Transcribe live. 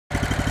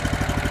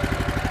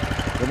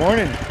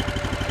morning.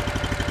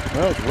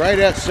 Well, it's right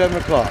at 7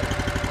 o'clock.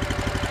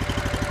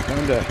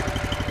 Time to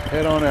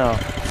head on out.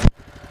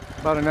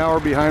 About an hour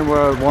behind where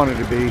I wanted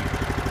to be.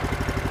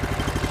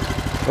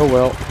 Oh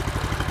well.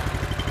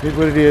 Here's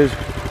what it is.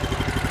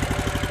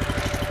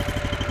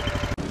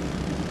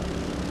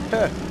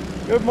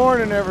 Good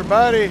morning,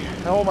 everybody.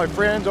 All my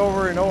friends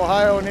over in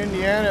Ohio and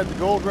Indiana at the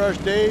Gold Rush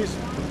Days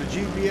of the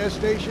GPS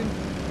station,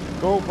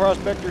 Gold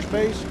Prospector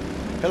Space.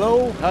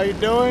 Hello, how you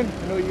doing?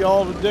 I know you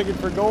all are digging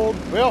for gold.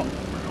 Well,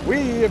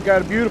 we have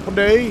got a beautiful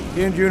day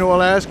in Juneau,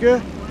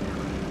 Alaska.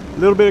 A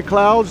little bit of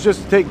clouds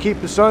just to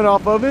keep the sun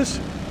off of us.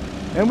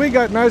 And we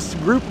got a nice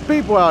group of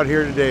people out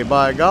here today,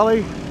 by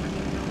golly.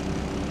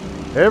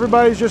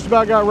 Everybody's just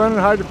about got running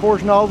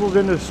hydroforce nozzles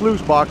into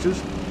sluice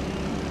boxes.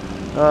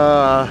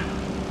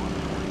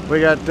 We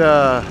got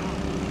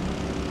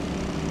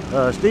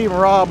Steve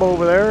and Rob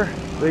over there.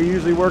 They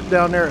usually work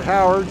down there at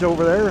Howard's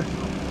over there.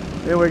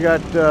 Then we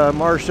got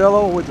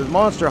Marcelo with the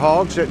monster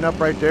hog sitting up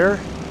right there.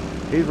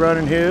 He's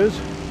running his.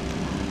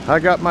 I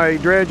got my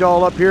dredge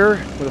all up here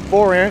with a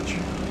 4-inch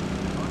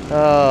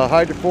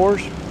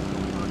hydroforce.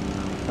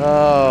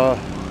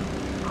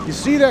 You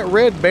see that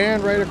red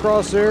band right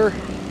across there?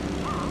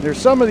 There's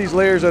some of these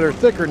layers that are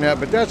thicker than that,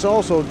 but that's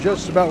also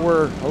just about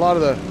where a lot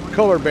of the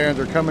color bands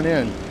are coming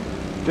in.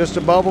 Just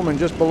above them and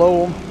just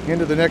below them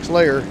into the next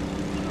layer.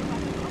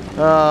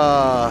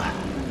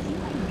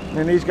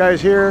 And these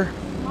guys here,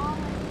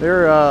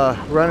 they're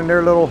running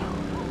their little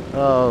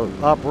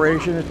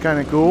operation. It's kind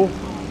of cool.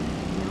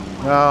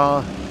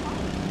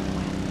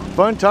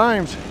 Fun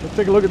times. Let's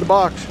take a look at the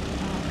box.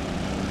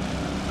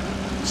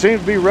 Seems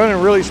to be running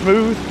really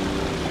smooth.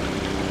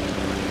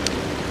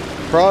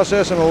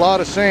 Processing a lot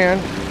of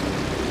sand.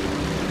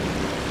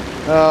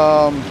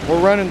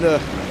 We're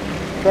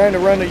trying to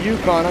run the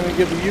Yukon. I'm going to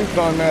give the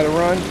Yukon that a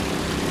run.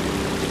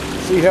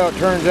 See how it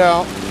turns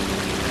out.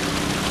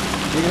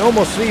 You can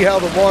almost see how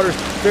the water's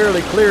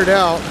fairly cleared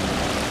out,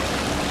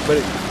 but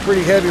it's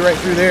pretty heavy right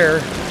through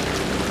there.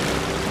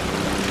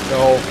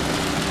 So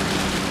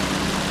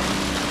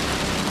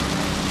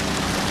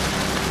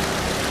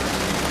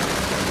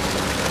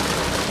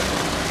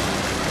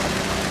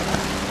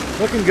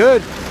looking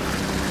good.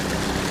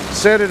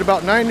 Set at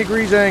about 9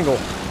 degrees angle.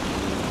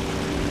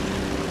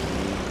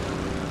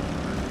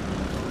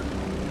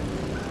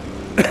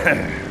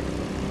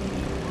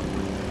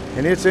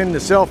 And it's in the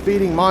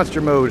self-feeding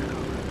monster mode.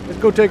 Let's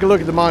go take a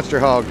look at the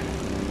monster hog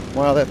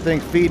while that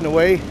thing's feeding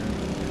away.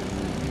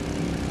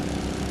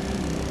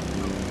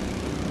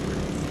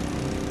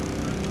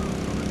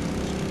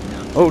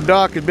 Old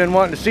Doc has been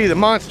wanting to see the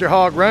monster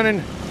hog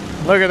running.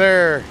 Look at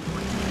there.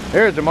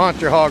 There's the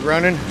monster hog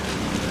running.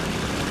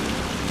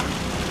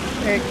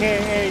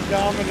 AKA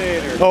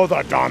Dominator. Oh,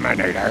 the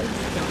Dominator.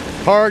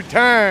 Hard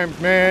times,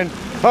 man.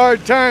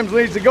 Hard times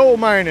leads to gold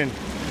mining.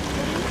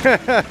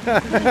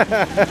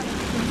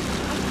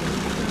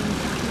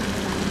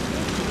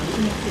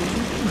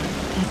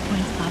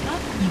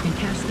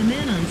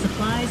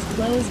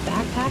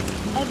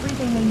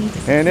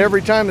 And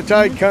every time the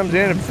tide comes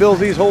in, it fills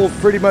these holes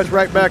pretty much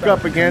right back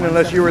up again,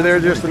 unless you were there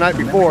just the night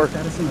before. Look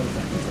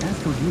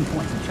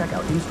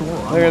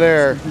at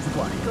there.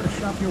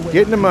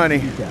 Getting the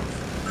money.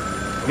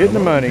 Getting the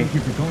money.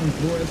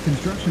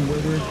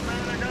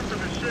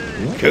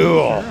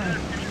 Cool.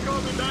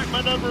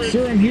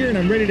 Sir, I'm here and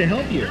I'm ready to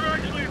help you.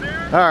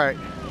 Alright.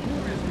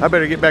 I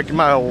better get back to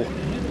my hole.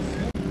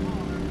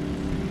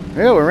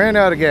 Well, we ran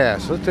out of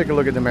gas. Let's take a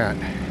look at the map.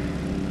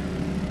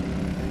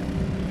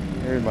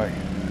 Here's my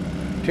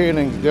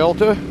tailings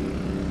delta.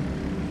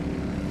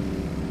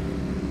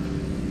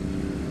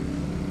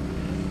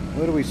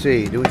 What do we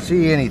see? Do we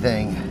see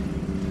anything?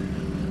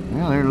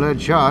 Well, there's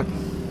lead shot.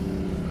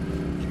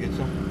 Did you get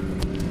some?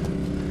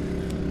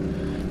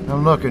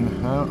 I'm looking.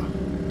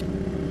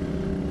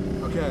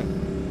 Okay.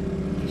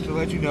 Just to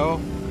let you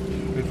know,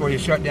 before you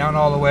shut down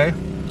all the way,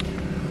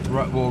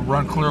 we'll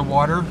run clear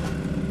water.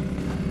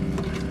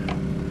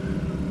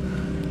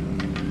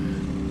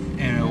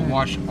 And it'll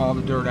wash all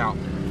the dirt out.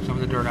 Some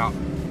of the dirt out.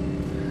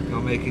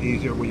 It'll make it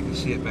easier where you can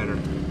see it better.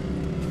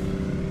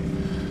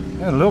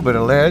 And a little bit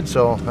of lead,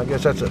 so I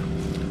guess that's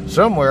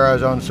somewhere I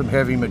was on some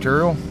heavy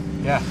material.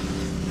 Yeah.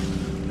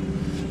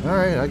 All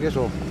right, I guess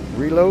we'll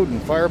reload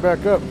and fire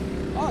back up.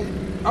 Oh,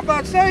 I'm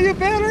about to say you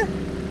better.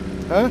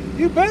 Huh?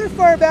 You better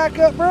fire back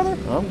up, brother.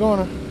 I'm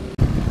gonna.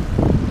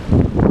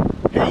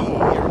 Hey,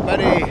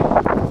 everybody.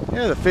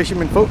 Yeah, the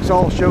fishermen folks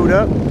all showed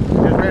up.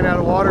 Just ran out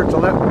of water. It's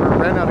 11. Or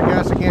ran out of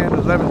gas again.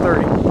 It's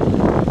 11:30,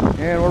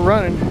 and we're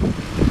running.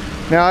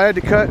 Now I had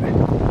to cut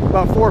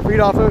about 4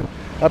 feet off of it.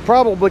 I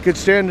probably could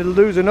stand to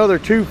lose another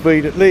 2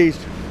 feet at least.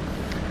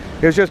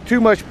 It's just too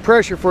much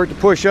pressure for it to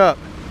push up.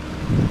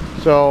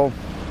 So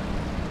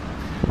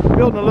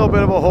building a little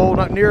bit of a hole,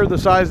 not near the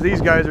size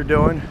these guys are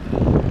doing,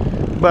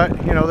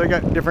 but you know, they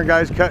got different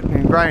guys cutting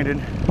and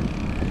grinding,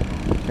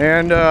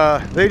 and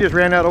they just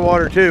ran out of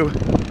water too.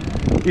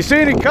 You see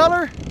any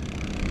color?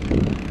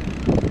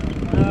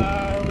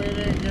 No, we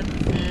didn't get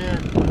to see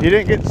it. You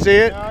didn't get to see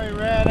it? No, he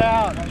ran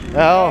out.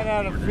 Oh. Ran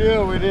out of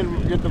fuel. We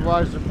didn't get to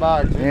wash the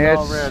box. It's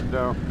all red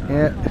though.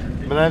 Yeah.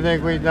 But I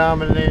think we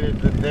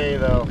dominated the day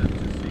though.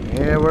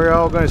 Yeah, we're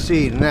all gonna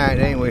see tonight,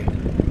 ain't we?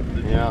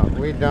 Yeah,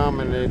 we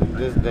dominated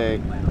this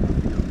day.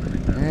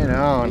 Right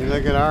on. You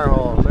look at our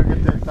hole. Look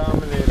at this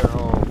dominator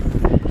hole.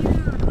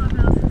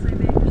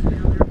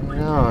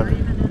 Right on.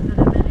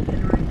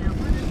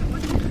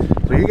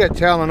 So you got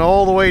Talon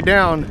all the way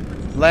down.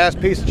 Last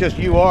piece is just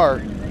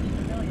UR.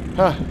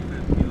 Huh.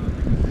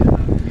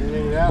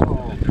 That hole.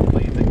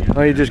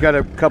 Oh, you just got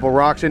a couple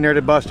rocks in there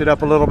to bust it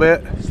up a little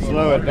bit.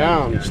 Slow it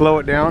down. Slow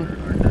it down.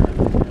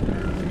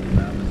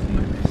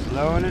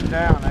 Slowing it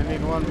down. I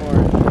need one more.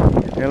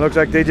 And it looks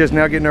like they just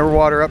now getting their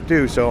water up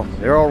too, so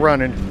they're all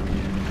running.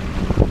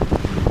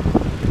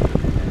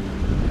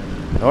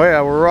 Oh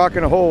yeah, we're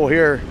rocking a hole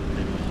here.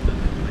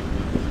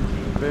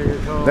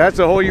 Biggest hole. That's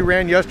the hole you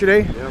ran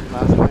yesterday? Yep,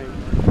 last night.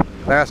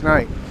 Last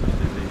night.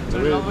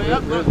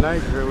 This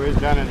night crew, we was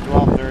done at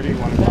 12:30,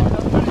 1 o'clock.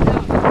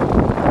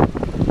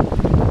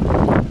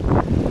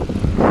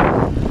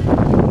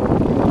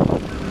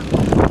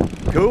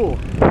 Cool.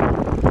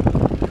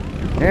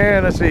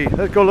 And let's see,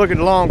 let's go look at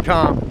the Long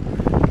Tom.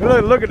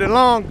 Look at the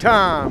Long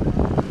Tom.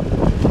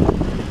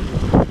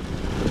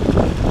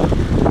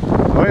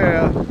 Oh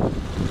yeah.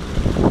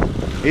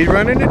 He's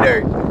running the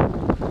dirt.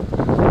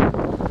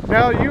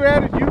 Now you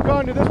added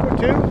Yukon to this one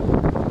too?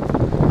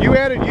 You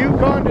added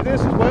Yukon to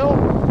this as well?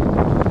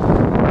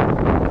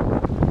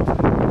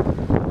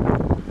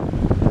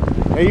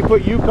 Hey, you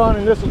put Yukon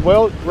in this as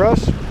well,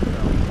 Russ?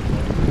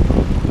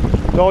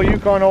 It's all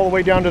Yukon all the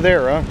way down to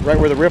there, huh? Right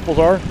where the riffles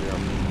are? Yeah.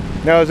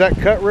 Now is that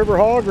cut River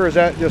Hog or is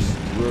that just...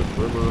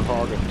 River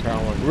Hog and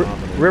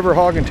Talon. River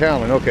Hog and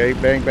Talon, okay.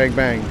 Bang, bang,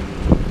 bang.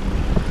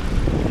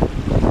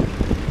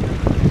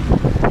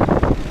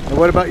 And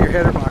what about your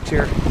header box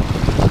here?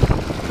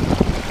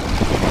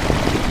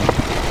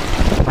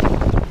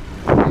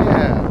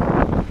 Yeah.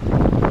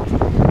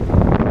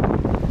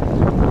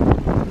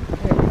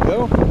 There we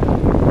go.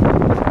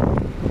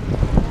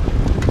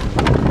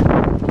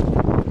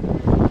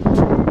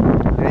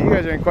 Yeah, you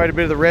guys are in quite a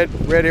bit of the red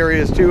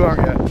areas too,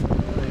 aren't you?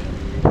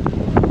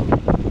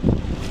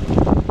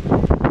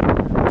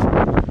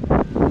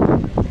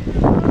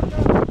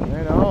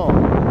 Right on.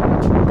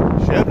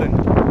 Shevlin.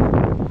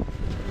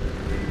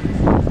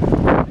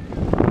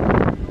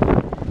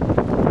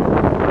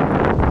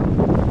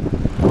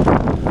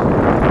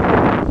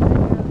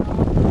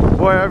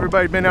 Boy,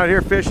 everybody's been out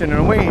here fishing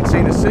and we ain't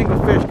seen a single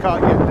fish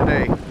caught yet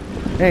today.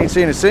 Ain't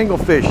seen a single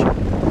fish.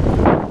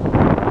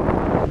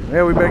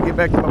 Yeah, we better get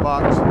back to my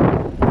box.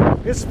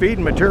 It's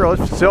feeding material,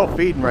 it's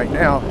self-feeding right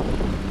now.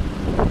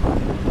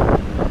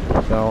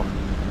 So,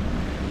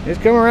 it's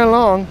coming right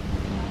along.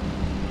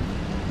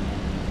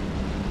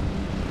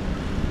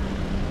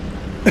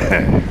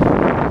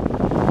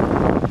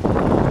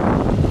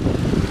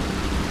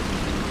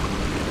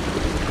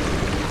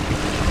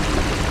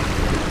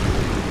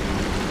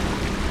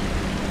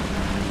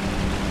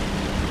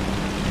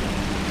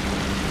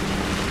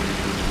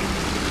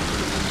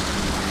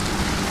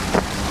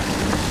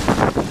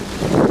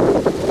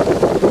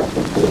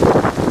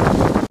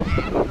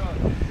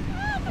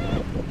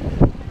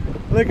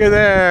 Look at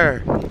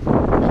there.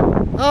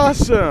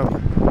 Awesome.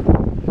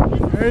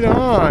 Right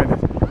on.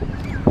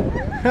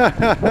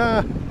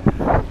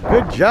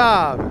 Good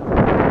job.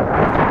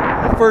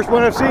 The first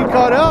one I've seen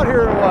caught out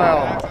here in a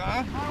while.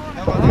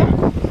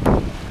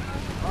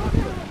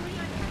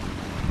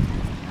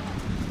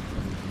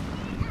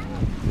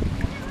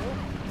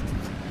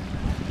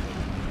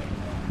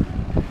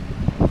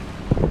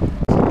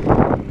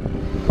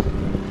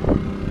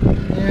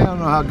 Yeah, I don't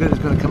know how good it's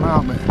going to come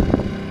out,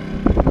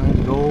 but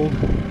mine's gold.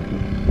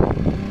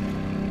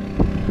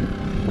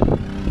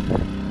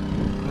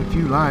 A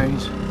few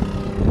lines.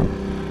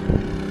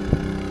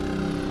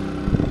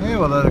 Yeah,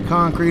 we'll let the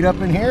concrete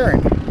up in here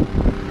and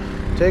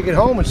take it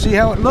home and see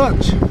how it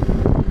looks.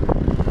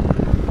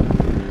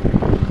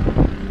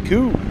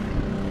 Cool.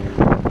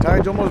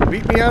 Tide's almost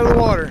beat me out of the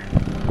water.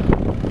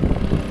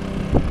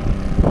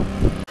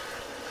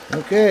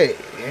 Okay,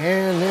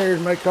 and there's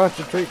my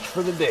concentrates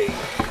for the day.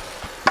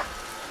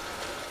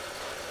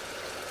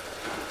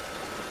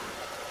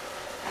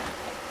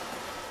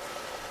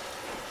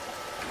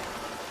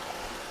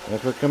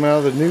 That's what come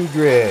out of the new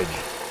dredge.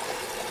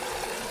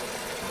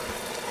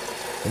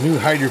 The new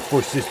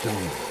hydroforce system.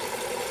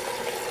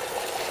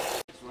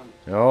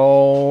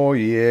 Oh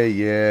yeah,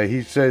 yeah.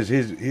 He says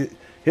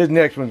his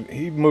next one,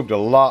 he moved a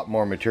lot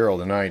more material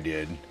than I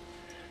did.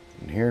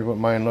 And here's what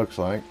mine looks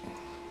like.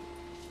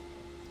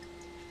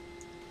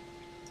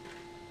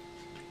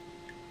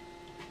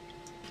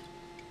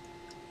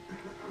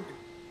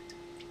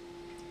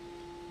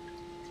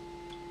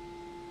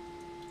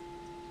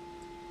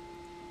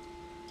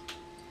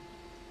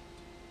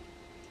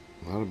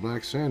 A lot of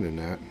black sand in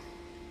that.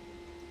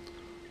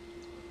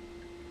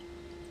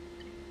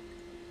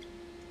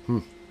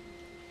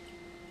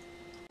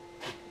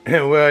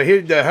 Well,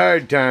 here's the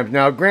hard times.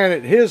 Now,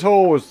 granted, his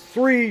hole was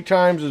 3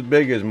 times as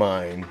big as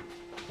mine.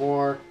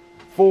 4.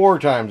 4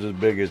 times as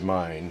big as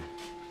mine.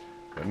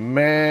 But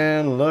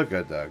man, look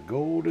at the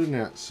gold in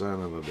that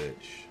son of a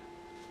bitch.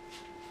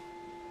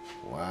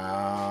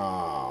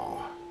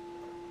 Wow.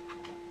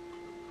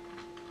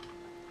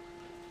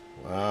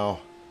 Wow.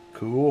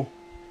 Cool.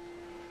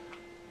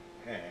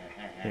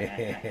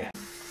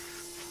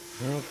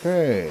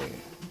 Okay.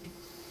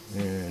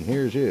 And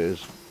here's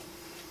his.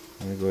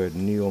 I'm going to go ahead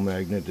and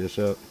neomagnet this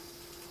up.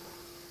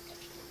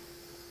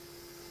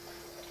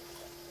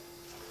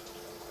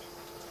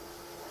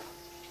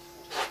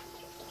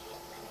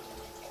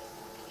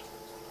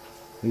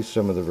 These are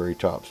some of the very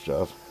top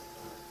stuff.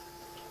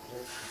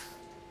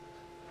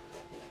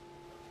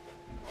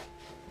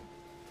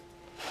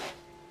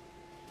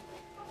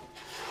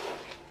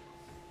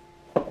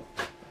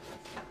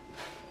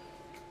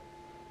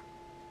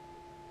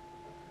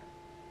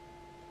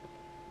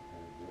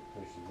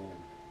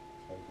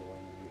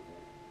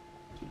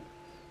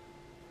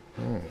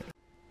 Alright.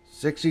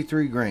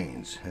 63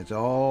 grains. That's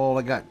all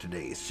I got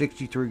today.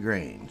 63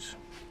 grains.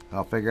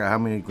 I'll figure out how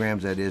many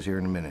grams that is here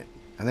in a minute.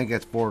 I think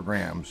that's 4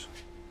 grams.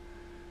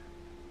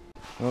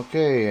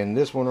 Okay, and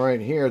this one right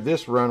here,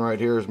 this run right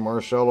here is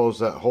Marcelo's,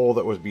 that hole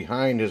that was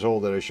behind his hole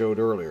that I showed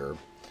earlier.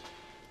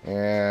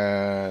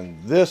 And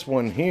this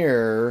one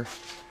here,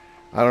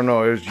 I don't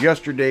know, it was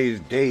yesterday's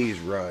day's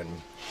run.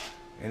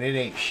 And it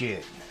ain't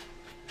shit.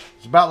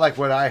 It's about like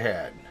what I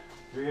had.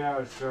 3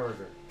 hours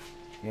shorter.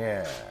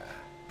 Yeah.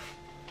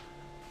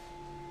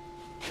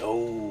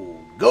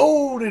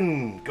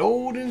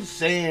 Golden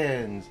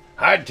sands.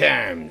 Hard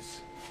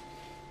times.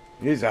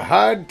 These are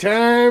hard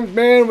times,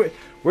 man.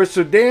 We're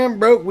so damn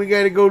broke, we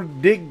gotta go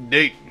dig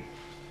deep.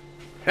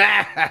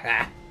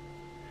 Our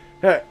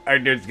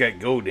dirt's got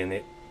gold in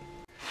it.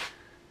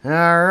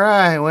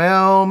 Alright,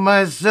 well,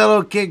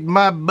 Marcelo kicked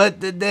my butt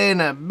today in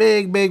a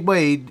big, big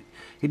way.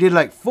 He did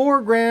like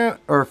 4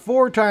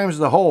 times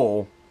the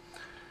hole.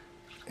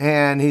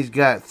 And he's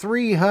got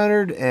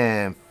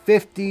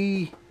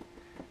 350,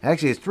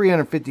 actually it's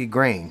 350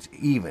 grains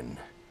even.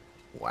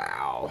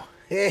 Wow.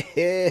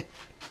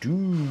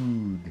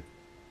 Dude.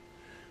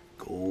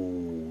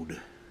 Gold.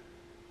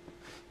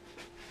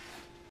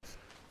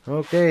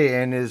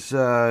 Okay, and his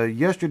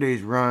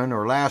yesterday's run,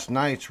 or last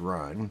night's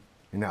run,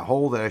 in that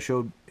hole that I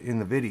showed in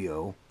the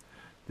video,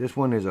 this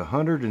one is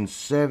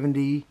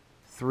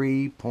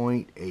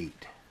 173.8.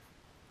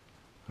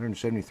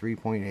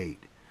 173.8.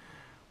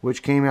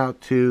 Which came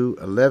out to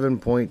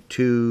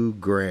 11.2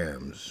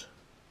 grams.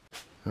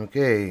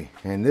 Okay,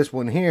 and this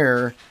one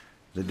here,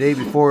 the day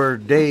before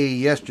day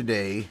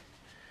yesterday,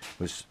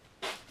 was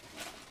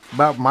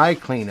about my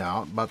clean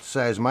out, about the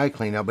size of my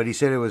clean out, but he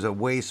said it was a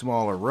way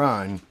smaller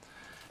run,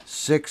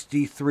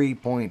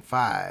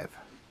 63.5.